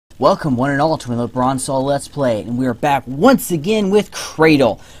Welcome one and all to another Bronze Soul Let's Play, and we are back once again with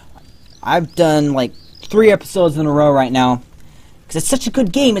Cradle. I've done like 3 episodes in a row right now, because it's such a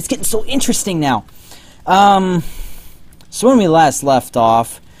good game, it's getting so interesting now. So when we last left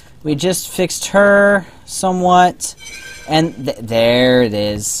off, we just fixed her somewhat, and there it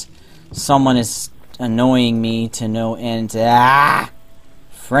is. Someone is annoying me to no end.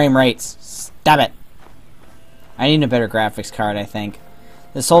 Frame rates, stop it. I need a better graphics card, I think.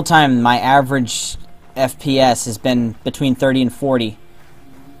 This whole time, my average FPS has been between 30 and 40.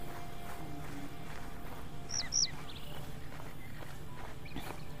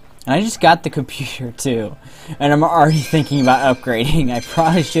 And I just got the computer, too. And I'm already thinking about upgrading. I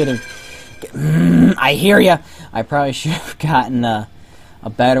probably should have... I hear ya! I probably should have gotten a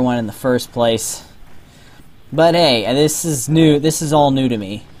better one in the first place. But hey, this is new. This is all new to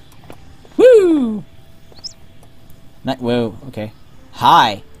me. Woo! Whoa, okay.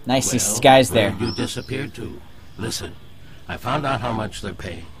 Hi. Nice to see guys there. Where you disappeared to? Listen, I found out how much they're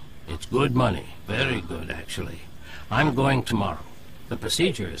paying. It's good money. Very good, actually. I'm going tomorrow. The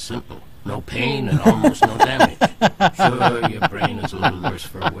procedure is simple. No pain and almost no damage. Sure, your brain is a little worse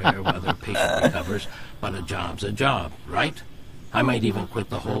for wear while the patient recovers, but a job's a job, right? I might even quit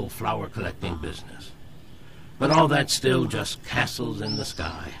the whole flower collecting business. But all that's still just castles in the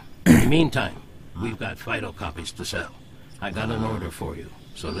sky. In the meantime, we've got phytocopies to sell. I got an order for you,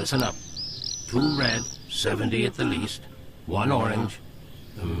 so listen up. 2 red, 70 at the least, 1 orange.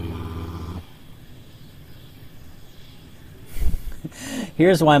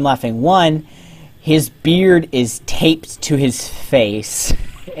 Here's why I'm laughing. 1, his beard is taped to his face.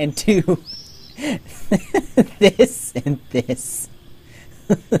 And 2, this and this.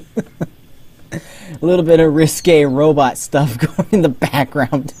 A little bit of risque robot stuff going in the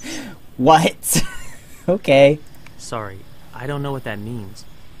background. What? Okay. Sorry, I don't know what that means.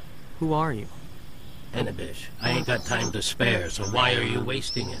 Who are you? Enibish, I ain't got time to spare, so why are you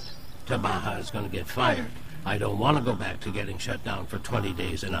wasting it? Tabaha is gonna get fired. I don't want to go back to getting shut down for 20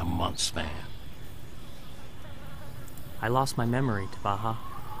 days in a month span. I lost my memory, Tabaha.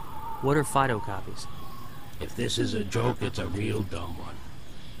 What are phytocopies? If this is a joke, it's a real dumb one.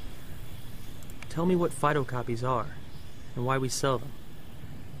 Tell me what phytocopies are, and why we sell them.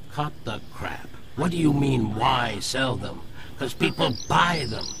 Cut the crap. What do you mean, why sell them? Because people buy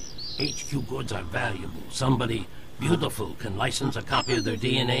them. HQ goods are valuable. Somebody beautiful can license a copy of their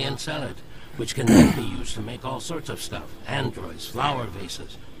DNA and sell it, which can then be used to make all sorts of stuff. Androids, flower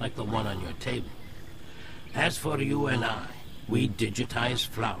vases, like the one on your table. As for you and I, we digitize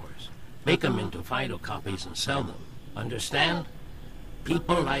flowers, make them into phytocopies and sell them. Understand?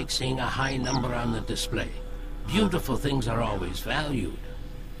 People like seeing a high number on the display. Beautiful things are always valued.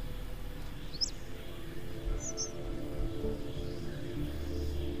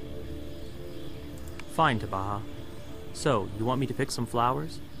 Fine, Tabaha. So, you want me to pick some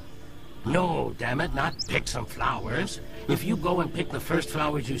flowers? No, damn it, not pick some flowers. If you go and pick the first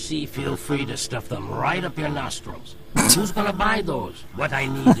flowers you see, feel free to stuff them right up your nostrils. Who's gonna buy those? What I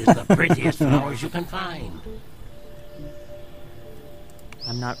need is the prettiest flowers you can find.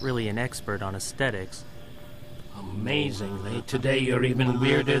 I'm not really an expert on aesthetics. Amazingly, today you're even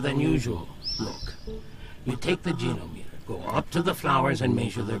weirder than usual. Look, you take the genometer, go up to the flowers and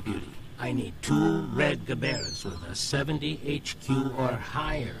measure their beauty. I need 2 red gaberas with a 70 HQ or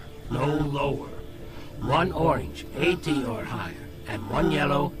higher, no lower. 1 orange, 80 or higher, and 1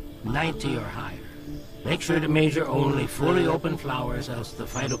 yellow, 90 or higher. Make sure to measure only fully open flowers, else the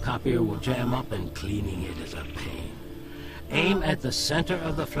phytocopier will jam up and cleaning it is a pain. Aim at the center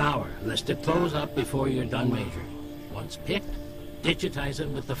of the flower, lest it close up before you're done measuring. Once picked, digitize it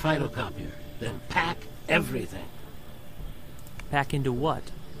with the phytocopier, then pack everything. Pack into what?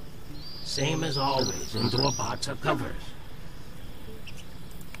 Same as always, into a box of covers.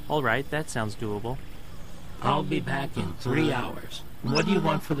 Alright, that sounds doable. I'll be back in 3 hours. What do you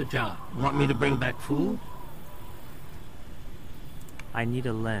want for the job? Want me to bring back food? I need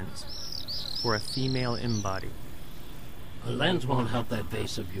a lens. For a female embody. A lens won't help that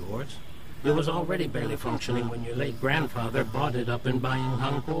vase of yours. It was already barely functioning when your late grandfather bought it up in Bayang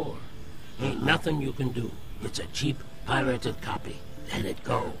Hangkor. Ain't nothing you can do. It's a cheap, pirated copy. Let it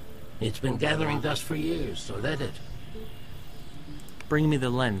go. It's been gathering dust for years, so let it. Bring me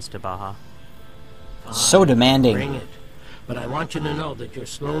the lens, Tabaha. Fine, so demanding. Bring it. But I want you to know that you're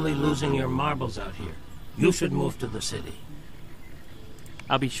slowly losing your marbles out here. You should move to the city.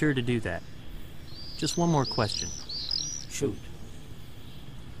 I'll be sure to do that. Just one more question. Shoot.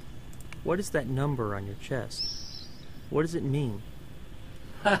 What is that number on your chest? What does it mean?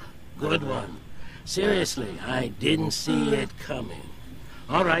 Ha! Good one. Seriously, I didn't see it coming.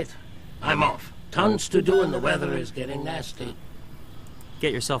 All right, I'm off. Tons to do and the weather is getting nasty.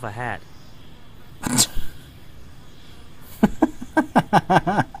 Get yourself a hat.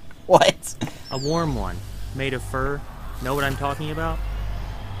 What? A warm one, made of fur. Know what I'm talking about?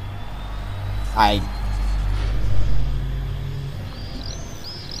 I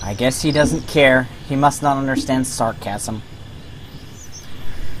guess he doesn't care. He must not understand sarcasm.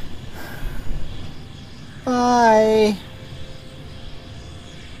 Bye.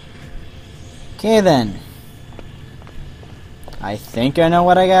 Okay then. I think I know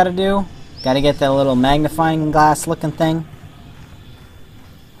what I gotta do. Gotta get that little magnifying glass looking thing.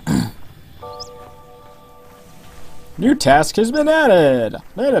 New task has been added.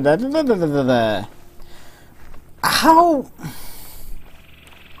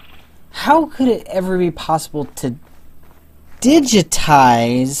 How could it ever be possible to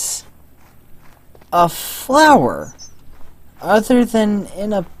digitize a flower other than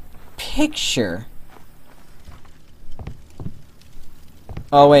in a picture?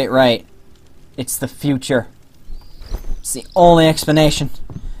 Oh wait, right. It's the future. It's the only explanation.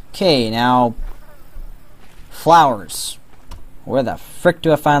 Okay, now flowers. Where the frick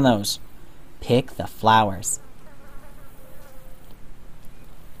do I find those? Pick the flowers.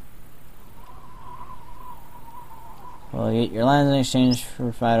 Well, get your lines in exchange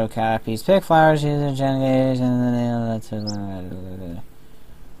for photo copies. Pick flowers using Gen and the name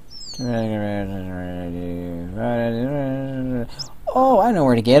of Oh, I know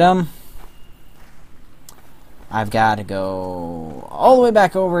where to get them. I've got to go all the way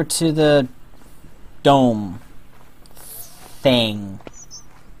back over to the dome thing.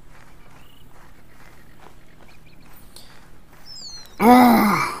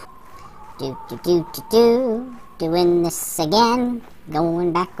 Doing this again.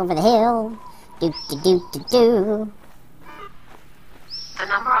 Going back over the hill. The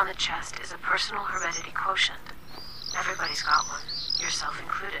number on the chest is a personal heredity quotient. Everybody's got one, yourself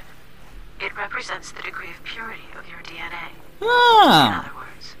included. It represents the degree of purity of your DNA. In Ah. other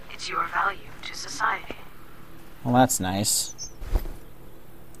words, it's your value to society. Well, that's nice.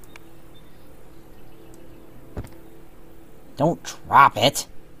 Don't drop it.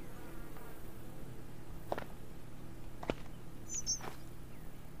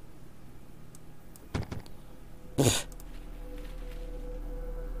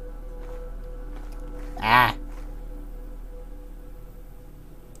 Ah.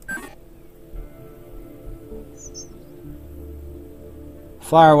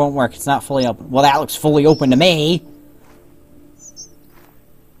 Flower won't work. It's not fully open. Well, that looks fully open to me.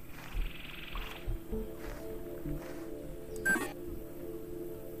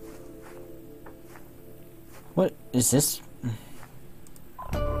 What is this?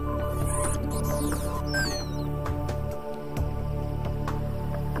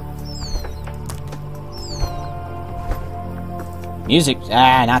 Music.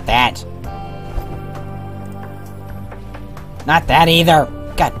 Ah, not that. Not that either.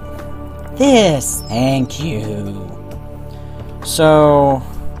 God. This. Thank you. So,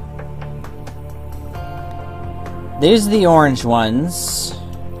 these are the orange ones.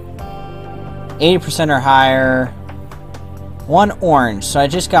 80% or higher. One orange. So I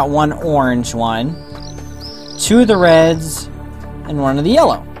just got one orange one. Two of the reds. And one of the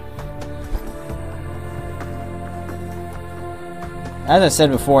yellow. As I said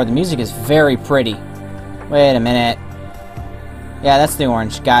before, the music is very pretty. Wait a minute. Yeah, that's the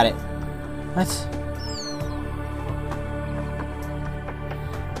orange. Got it. What?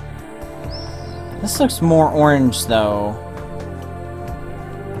 This looks more orange, though.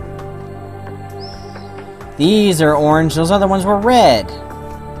 These are orange. Those other ones were red.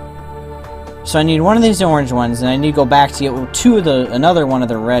 So I need one of these orange ones, and I need to go back to get two of another one of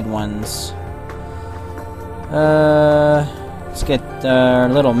the red ones. Let's get our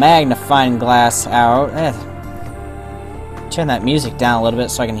little magnifying glass out. Turn that music down a little bit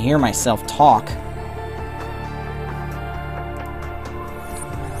so I can hear myself talk.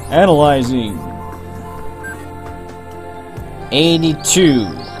 Analyzing. 82.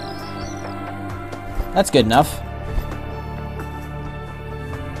 That's good enough.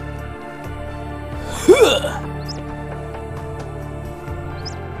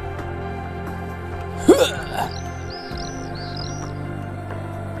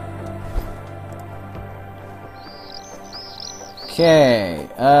 Okay,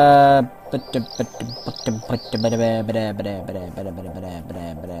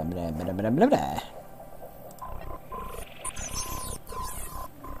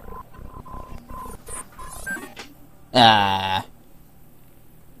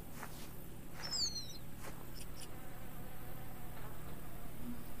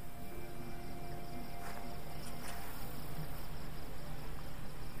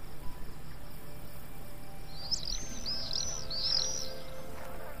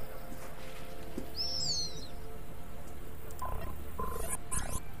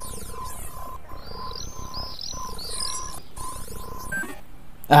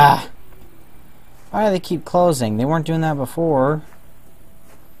 Ah! Why do they keep closing? They weren't doing that before.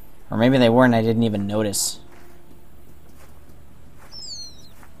 Or maybe they were and I didn't even notice.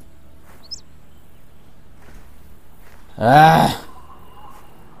 Ah!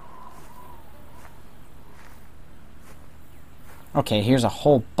 Okay, here's a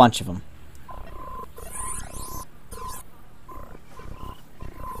whole bunch of them.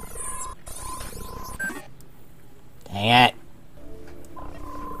 Dang it.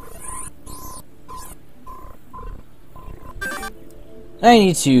 I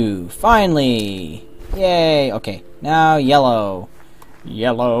need to finally. Yay. Okay, now yellow.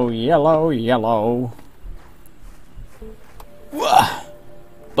 Yellow, yellow, yellow. Wah.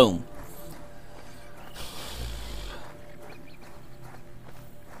 Boom.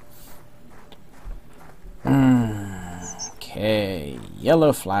 Okay,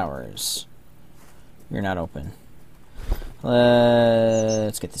 yellow flowers. You're not open.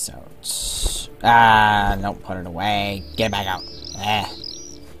 Let's get this out. Ah, no, put it away. Get it back out. Ah.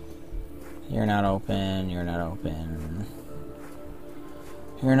 You're not open. You're not open.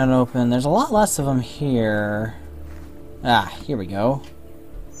 You're not open. There's a lot less of them here. Ah, here we go.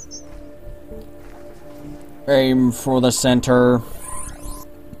 Aim for the center.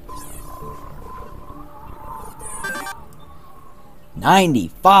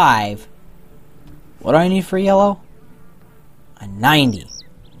 $95. What do I need for yellow? A 90.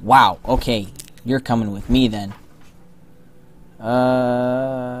 Wow. Okay, you're coming with me then.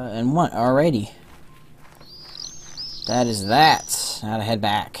 And what? Alrighty. That is that. Now to head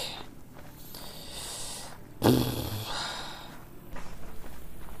back.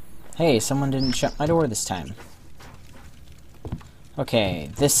 Hey, someone didn't shut my door this time.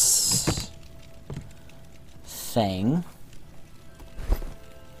 Okay, this thing.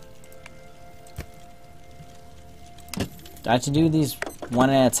 Do I have to do these one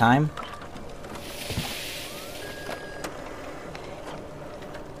at a time?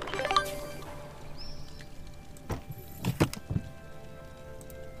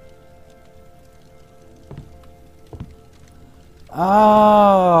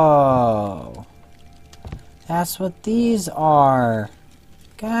 Oh, that's what these are.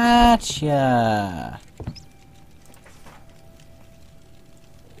 Gotcha.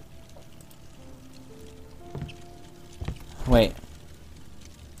 Wait.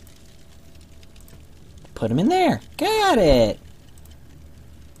 Put them in there. Got it.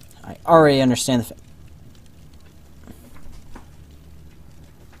 I already understand the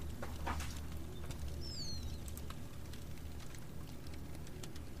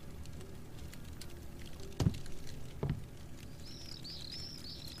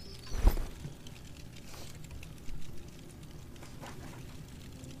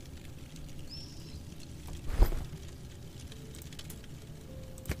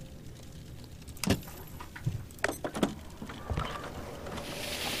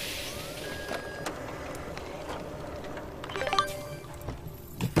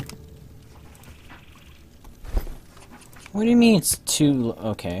What do you mean it's too...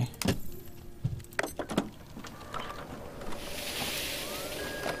 Okay.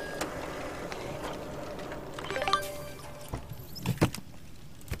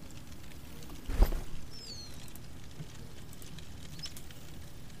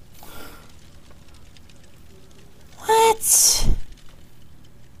 What?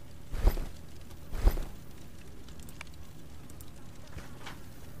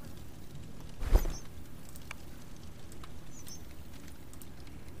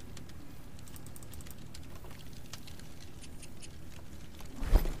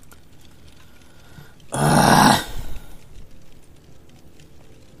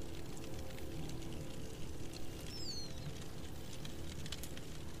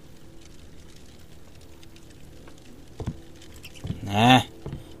 Nah.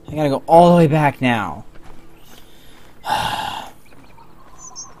 I gotta go all the way back now.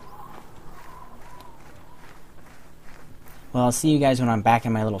 Well, I'll see you guys when I'm back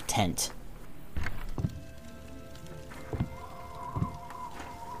in my little tent.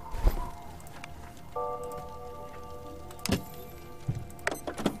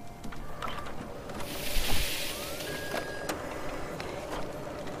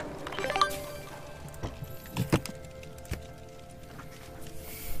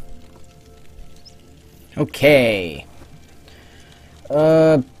 Okay.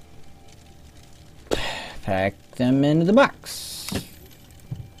 Pack them into the box.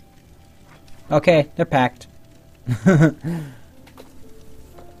 Okay, they're packed.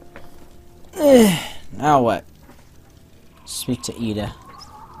 Now what? Speak to Ida.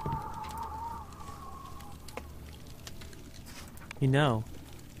 You know,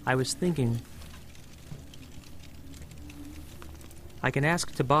 I was thinking... I can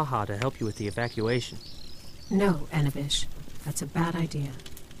ask Tabaha to help you with the evacuation. No, Anabish. That's a bad idea.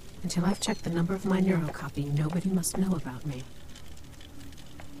 Until I've checked the number of my neurocopy, nobody must know about me.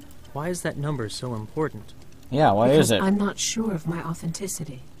 Why is that number so important? Yeah, why Because is it? I'm not sure of my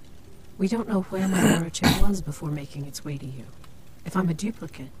authenticity. We don't know where my neurochip was before making its way to you. If I'm a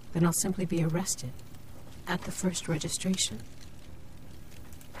duplicate, then I'll simply be arrested. At the first registration.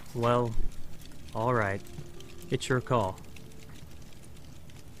 Well, alright. It's your call.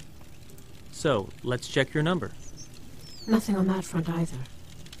 So, let's check your number. Nothing on that front either.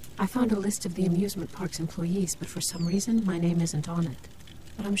 I found a list of the amusement park's employees, but for some reason my name isn't on it.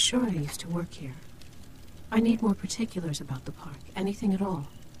 But I'm sure I used to work here. I need more particulars about the park, anything at all.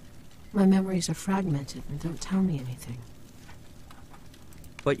 My memories are fragmented and don't tell me anything.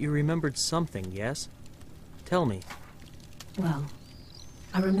 But you remembered something, yes? Tell me. Well,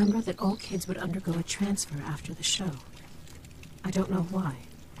 I remember that all kids would undergo a transfer after the show. I don't know why.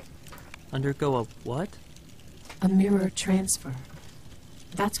 Undergo a what? A mirror transfer.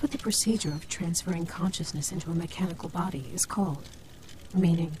 That's what the procedure of transferring consciousness into a mechanical body is called.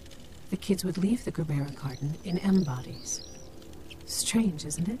 Meaning, the kids would leave the Gerbera garden in M bodies. Strange,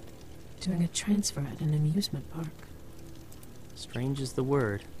 isn't it? Doing a transfer at an amusement park. Strange is the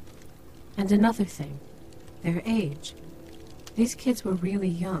word. And another thing, their age. These kids were really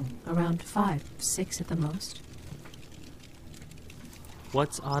young, around 5, 6 at the most.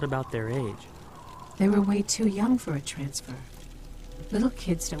 What's odd about their age? They were way too young for a transfer. Little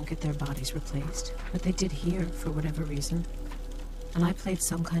kids don't get their bodies replaced, but they did here for whatever reason. And I played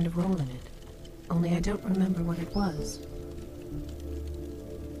some kind of role in it. Only I don't remember what it was.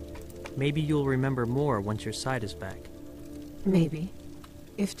 Maybe you'll remember more once your sight is back. Maybe.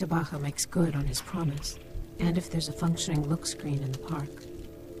 If Tabaha makes good on his promise. And if there's a functioning look screen in the park.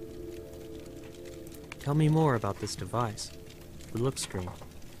 Tell me more about this device. The look screen.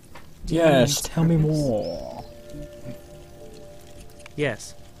 Yes, tell me more.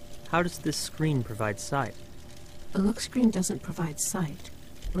 Yes. How does this screen provide sight? The look screen doesn't provide sight.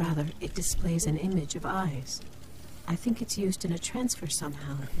 Rather, it displays an image of eyes. I think it's used in a transfer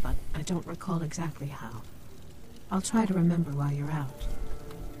somehow, but I don't recall exactly how. I'll try to remember while you're out.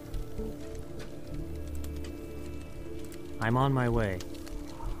 I'm on my way.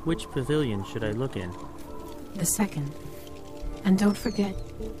 Which pavilion should I look in? The second. And don't forget...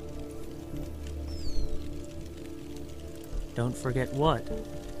 Don't forget what?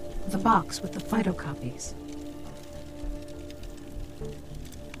 the box with the phytocopies.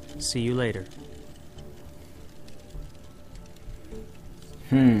 See you later.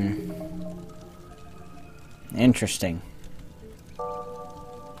 Interesting.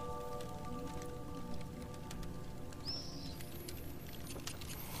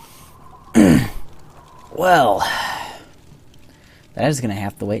 Well, that is going to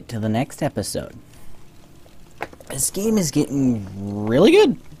have to wait till the next episode. This game is getting really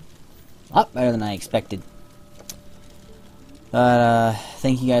good. A lot better than I expected. But,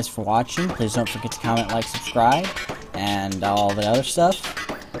 thank you guys for watching. Please don't forget to comment, like, subscribe, and all the other stuff.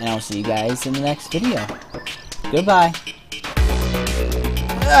 And I'll see you guys in the next video. Goodbye.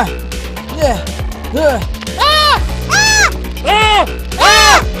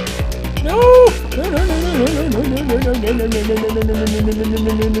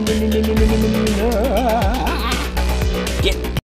 No!